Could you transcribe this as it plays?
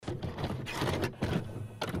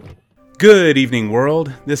Good evening,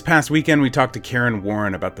 world. This past weekend, we talked to Karen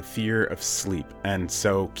Warren about the fear of sleep. And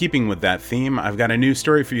so, keeping with that theme, I've got a new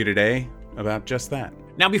story for you today about just that.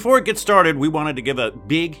 Now, before it gets started, we wanted to give a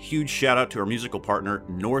big, huge shout out to our musical partner,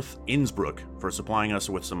 North Innsbruck, for supplying us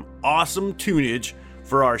with some awesome tunage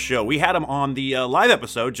for our show. We had him on the live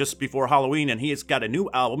episode just before Halloween, and he has got a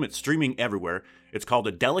new album. It's streaming everywhere. It's called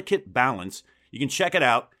A Delicate Balance. You can check it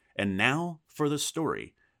out. And now for the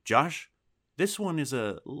story. Josh? This one is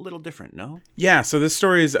a little different, no? Yeah, so this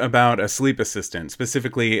story is about a sleep assistant,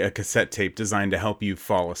 specifically a cassette tape designed to help you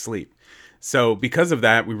fall asleep. So because of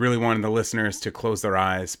that, we really wanted the listeners to close their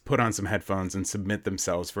eyes, put on some headphones, and submit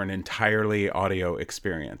themselves for an entirely audio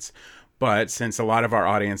experience. But since a lot of our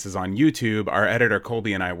audience is on YouTube, our editor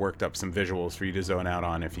Colby and I worked up some visuals for you to zone out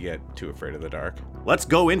on if you get too afraid of the dark. Let's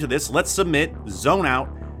go into this. Let's submit, zone out,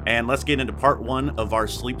 and let's get into part one of our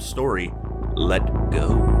sleep story. Let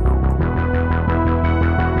go.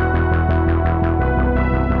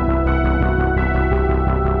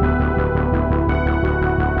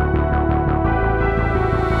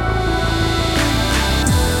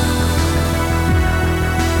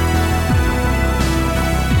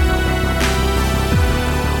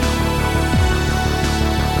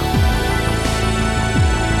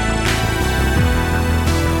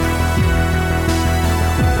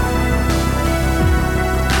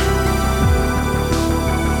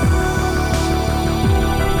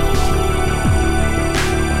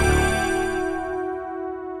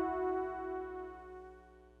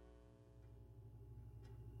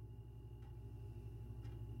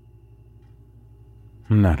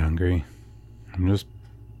 I'm not hungry. I'm just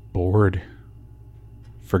bored.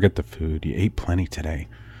 Forget the food. You ate plenty today.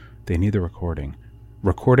 They need the recording.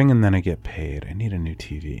 Recording and then I get paid. I need a new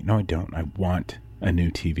TV. No, I don't. I want a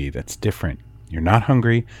new TV that's different. You're not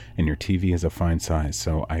hungry and your TV is a fine size.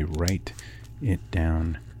 So I write it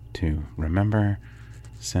down to remember,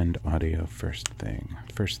 send audio first thing.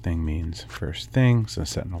 First thing means first thing. So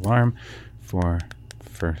set an alarm for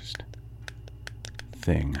first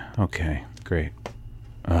thing. Okay, great.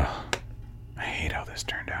 Ugh, I hate how this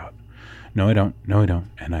turned out. No, I don't.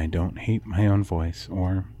 And I don't hate my own voice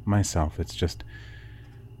or myself. It's just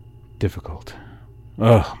difficult.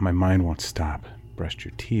 Ugh, my mind won't stop. Brushed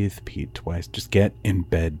your teeth, peed twice. Just get in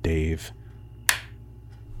bed, Dave.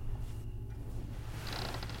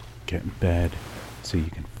 Get in bed so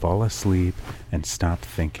you can fall asleep and stop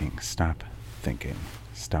thinking. Stop thinking.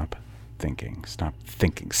 Stop thinking. Stop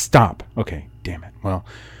thinking. Stop! Okay, damn it. Well,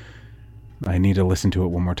 I need to listen to it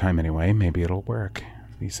one more time anyway. Maybe it'll work.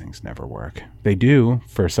 These things never work. They do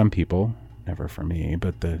for some people, never for me,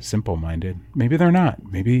 but the simple-minded, maybe they're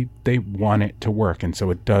not. Maybe they want it to work, and so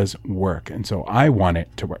it does work. And so I want it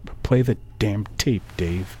to work. But play the damn tape,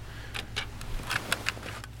 Dave.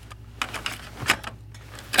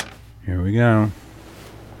 Here we go.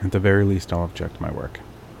 At the very least, I'll have checked my work.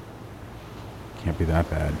 Can't be that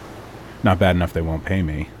bad. Not bad enough they won't pay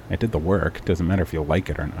me. I did the work. Doesn't matter if you'll like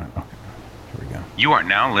it or not. Okay. Here we go. You are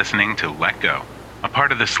now listening to Let Go, a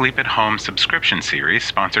part of the Sleep at Home subscription series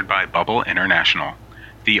sponsored by Bubble International,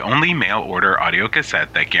 the only mail-order audio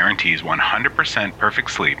cassette that guarantees 100%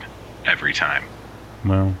 perfect sleep every time.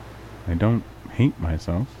 Well, I don't hate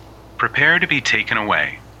myself. Prepare to be taken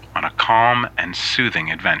away on a calm and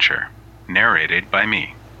soothing adventure, narrated by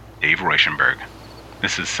me, Dave Reuschenberg.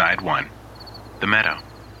 This is Side 1, The Meadow.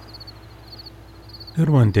 Good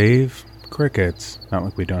one, Dave. Crickets. Not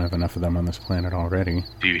like we don't have enough of them on this planet already.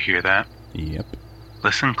 Do you hear that? Yep.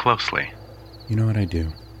 Listen closely. You know what I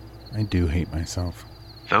do? I do hate myself.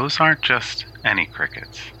 Those aren't just any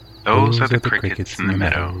crickets. Those are the crickets in the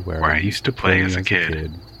meadow where I used to play as a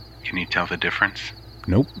kid. Can you tell the difference?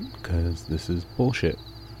 Nope, because this is bullshit.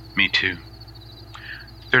 Me too.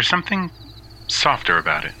 There's something softer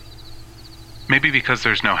about it. Maybe because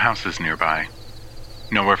there's no houses nearby.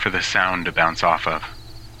 Nowhere for the sound to bounce off of.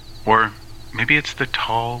 Or maybe it's the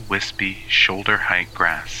tall, wispy, shoulder-height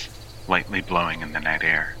grass, lightly blowing in the night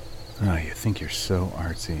air. Oh, you think you're so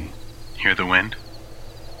artsy. Hear the wind?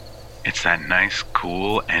 It's that nice,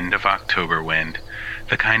 cool end of October wind,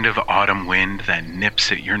 the kind of autumn wind that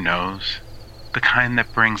nips at your nose, the kind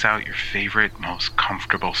that brings out your favorite, most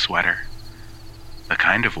comfortable sweater, the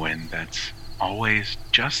kind of wind that's always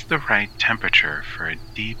just the right temperature for a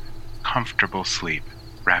deep, comfortable sleep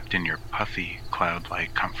wrapped in your puffy,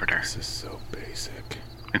 cloud-like comforter. This is so basic.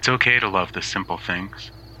 It's okay to love the simple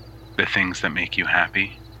things, the things that make you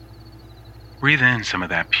happy. Breathe in some of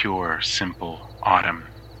that pure, simple autumn,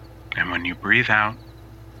 and when you breathe out,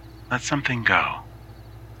 let something go.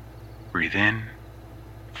 Breathe in,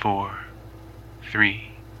 4,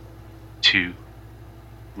 3, 2,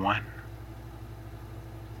 1.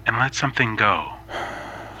 and let something go.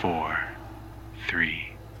 4, 3,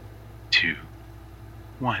 2,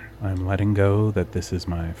 1. I'm letting go that this is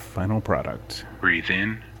my final product. Breathe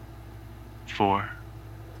in. 4,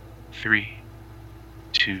 3,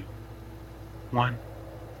 2, 1.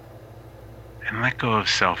 And let go of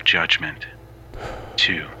self-judgment.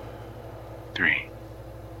 2, 3,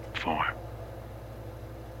 4.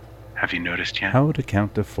 Have you noticed yet? How to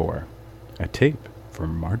count to 4. A tape for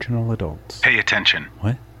marginal adults. Pay attention.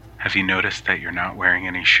 What? Have you noticed that you're not wearing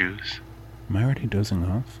any shoes? Am I already dozing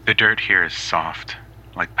off? The dirt here is soft,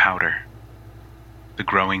 like powder. The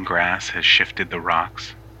growing grass has shifted the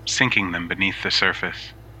rocks, sinking them beneath the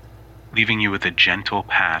surface, leaving you with a gentle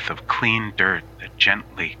path of clean dirt that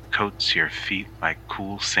gently coats your feet like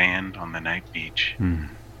cool sand on the night beach.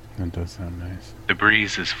 That does sound nice. The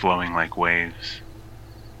breeze is flowing like waves,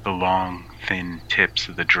 the long, thin tips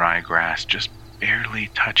of the dry grass just barely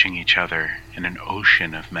touching each other in an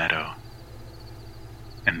ocean of meadow.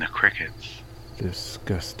 And the crickets.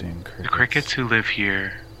 Disgusting crickets. The crickets who live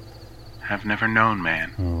here have never known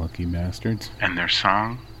man, Oh, lucky bastards. and their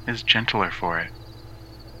song is gentler for it.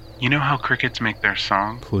 You know how crickets make their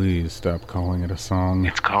song? Please stop calling it a song.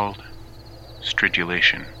 It's called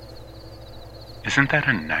stridulation. Isn't that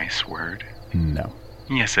a nice word? No.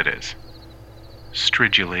 Yes, it is.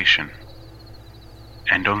 Stridulation.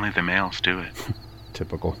 And only the males do it.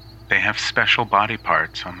 Typical. They have special body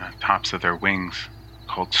parts on the tops of their wings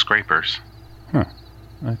called scrapers.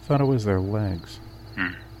 I thought it was their legs.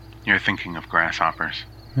 You're thinking of grasshoppers.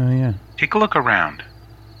 Oh, yeah. Take a look around.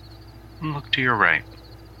 Look to your right.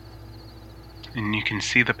 And you can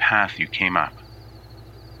see the path you came up.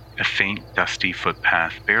 A faint, dusty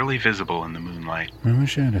footpath barely visible in the moonlight. I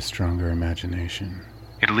wish I had a stronger imagination.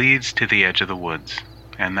 It leads to the edge of the woods,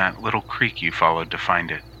 and that little creek you followed to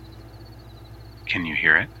find it. Can you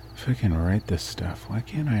hear it? If I can write this stuff, why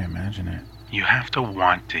can't I imagine it? You have to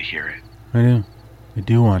want to hear it. I do. I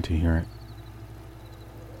do want to hear it.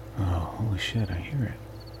 Oh, holy shit, I hear it.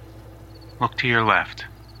 Look to your left,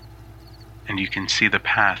 and you can see the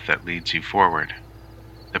path that leads you forward.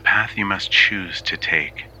 The path you must choose to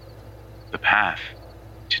take. The path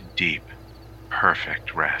to deep,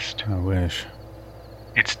 perfect rest. I wish.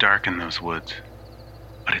 It's dark in those woods,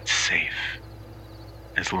 but it's safe.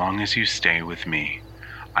 As long as you stay with me,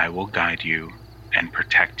 I will guide you and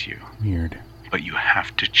protect you. Weird. But you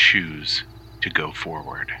have to choose to go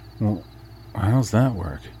forward. Well, how's that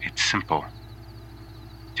work? It's simple.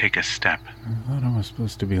 Take a step. I thought I was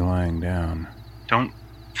supposed to be lying down. Don't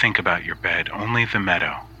think about your bed, only the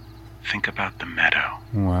meadow. Think about the meadow.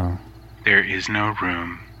 Well, There is no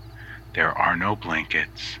room. There are no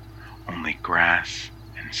blankets. Only grass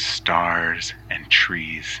and stars and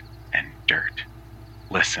trees and dirt.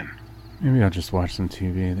 Listen. maybe I'll just watch some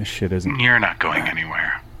TV. This shit isn't... You're not going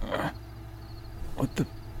anywhere. What the...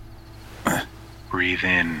 Breathe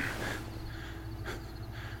in.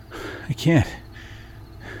 I can't.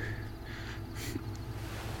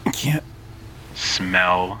 I can't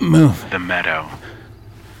Smell move. the meadow.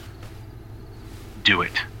 Do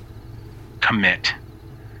it. Commit.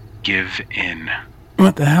 Give in.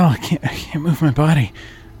 What the hell? I can't move my body.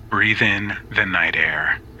 Breathe in the night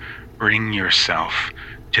air. Bring yourself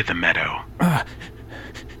to the meadow. Oh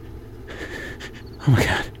my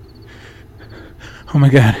god. Oh my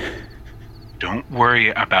god. Don't worry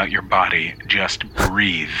about your body. Just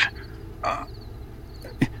breathe.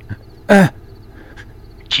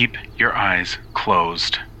 Keep your eyes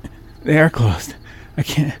closed. They are closed. I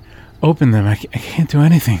can't open them. I can't do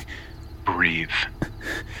anything. Breathe.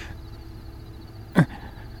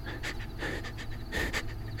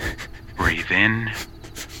 Breathe in.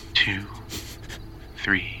 2,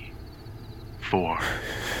 3, 4.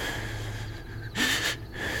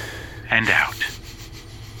 And out.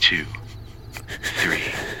 2, 3,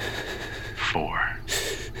 4.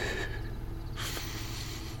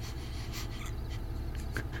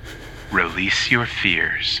 Release your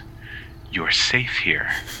fears. You're safe here.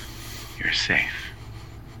 You're safe.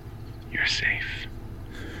 You're safe.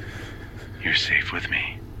 You're safe with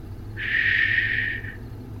me.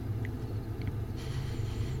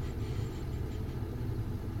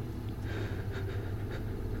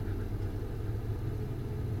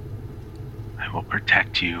 I will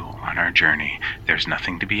protect you on our journey. There's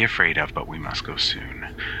nothing to be afraid of, but we must go soon.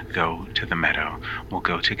 Go to the meadow. We'll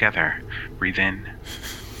go together. Breathe in.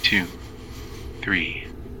 2, 3,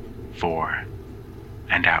 4.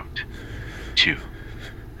 And out. 2,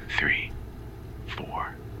 3,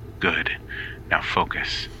 4. Good. Now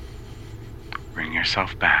focus. Bring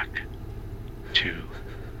yourself back. 2,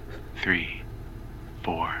 3,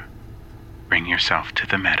 4. Bring yourself to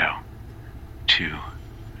the meadow. 2,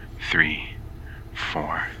 3,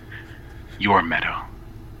 4. Your meadow.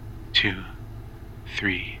 2,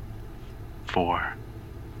 3, 4.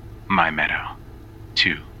 My meadow.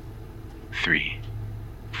 2, 3,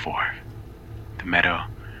 4. The meadow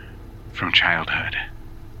from childhood.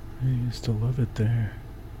 I used to love it there.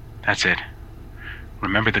 That's it.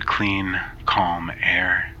 Remember the clean, calm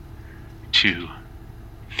air. 2,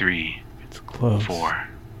 3, It's close. 4.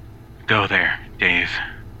 Go there, Dave.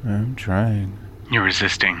 I'm trying. You're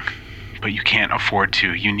resisting, but you can't afford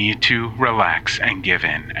to. You need to relax and give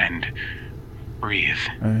in and breathe.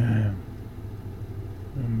 I am.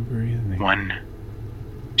 I'm breathing. 1,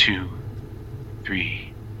 2,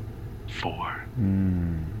 3, 4.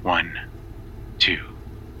 1, 2,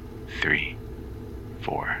 3,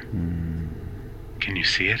 4. Can you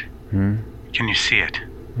see it? Can you see it?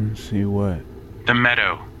 Let's see what? The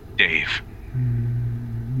meadow, Dave.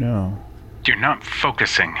 No. You're not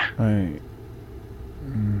focusing.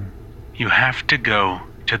 You have to go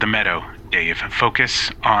to the meadow, Dave.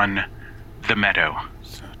 Focus on the meadow.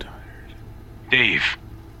 So tired. Dave.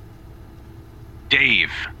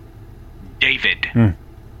 David.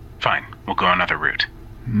 Fine, we'll go another route.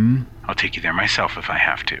 I'll take you there myself if I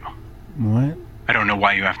have to. What? I don't know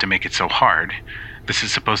why you have to make it so hard. This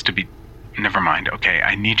is supposed to be... Never mind, okay?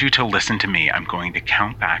 I need you to listen to me. I'm going to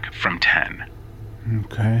count back from 10.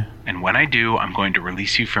 Okay. And when I do, I'm going to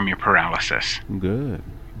release you from your paralysis. Good.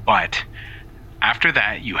 But after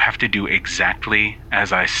that, you have to do exactly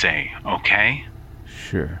as I say, okay?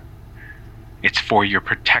 Sure. It's for your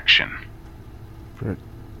protection.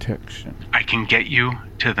 Protection. I can get you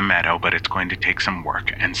to the meadow, but it's going to take some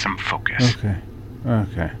work and some focus.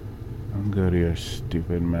 Okay. I'll go to your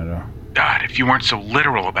stupid meadow. God, if you weren't so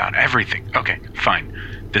literal about everything. Okay, fine.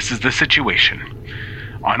 This is the situation.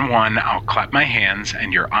 On 1, I'll clap my hands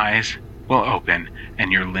and your eyes will open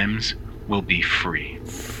and your limbs will be free.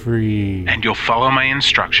 Free. And you'll follow my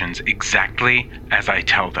instructions exactly as I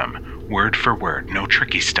tell them, word for word, no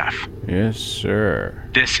tricky stuff. Yes, sir.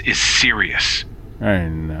 This is serious. I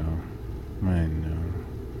know.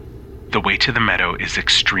 The way to the meadow is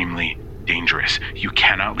extremely dangerous. You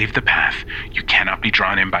cannot leave the path. You cannot be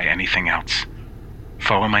drawn in by anything else.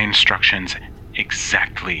 Follow my instructions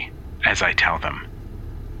exactly as I tell them,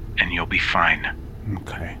 and you'll be fine.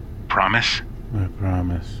 Okay. Promise? I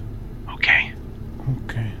promise. Okay.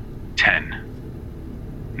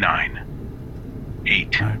 10, 9,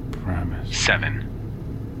 8, I promise.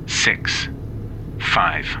 7, 6,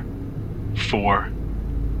 5, 4,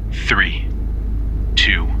 3,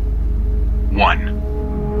 2, 1.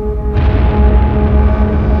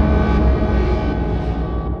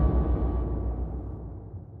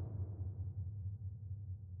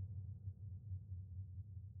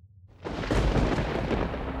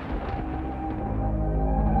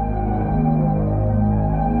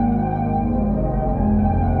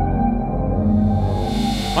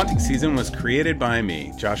 Haunting Season was created by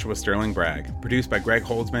me, Joshua Sterling Bragg, produced by Greg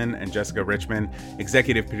Holdsman and Jessica Richmond,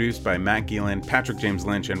 executive produced by Matt Gielen, Patrick James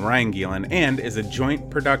Lynch, and Ryan Gielen, and is a joint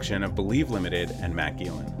production of Believe Limited and Matt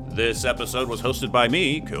Gielen. This episode was hosted by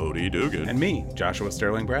me, Cody Dugan. And me, Joshua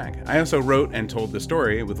Sterling Bragg. I also wrote and told the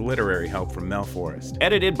story with literary help from Mel Forrest.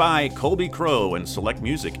 Edited by Colby Crow, and select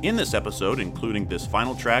music in this episode, including this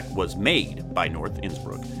final track, was made by North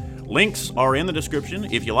Innsbruck. Links are in the description.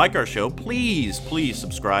 If you like our show, please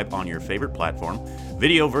subscribe on your favorite platform.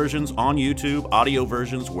 Video versions on YouTube, audio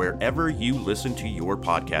versions wherever you listen to your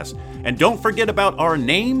podcasts. And don't forget about our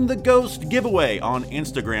Name the Ghost giveaway on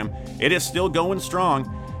Instagram. It is still going strong.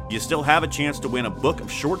 You still have a chance to win a book of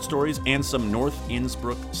short stories and some North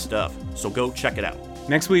Innsbruck stuff. So go check it out.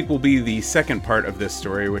 Next week will be the second part of this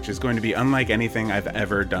story, which is going to be unlike anything I've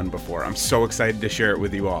ever done before. I'm so excited to share it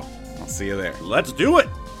with you all. I'll see you there. Let's do it!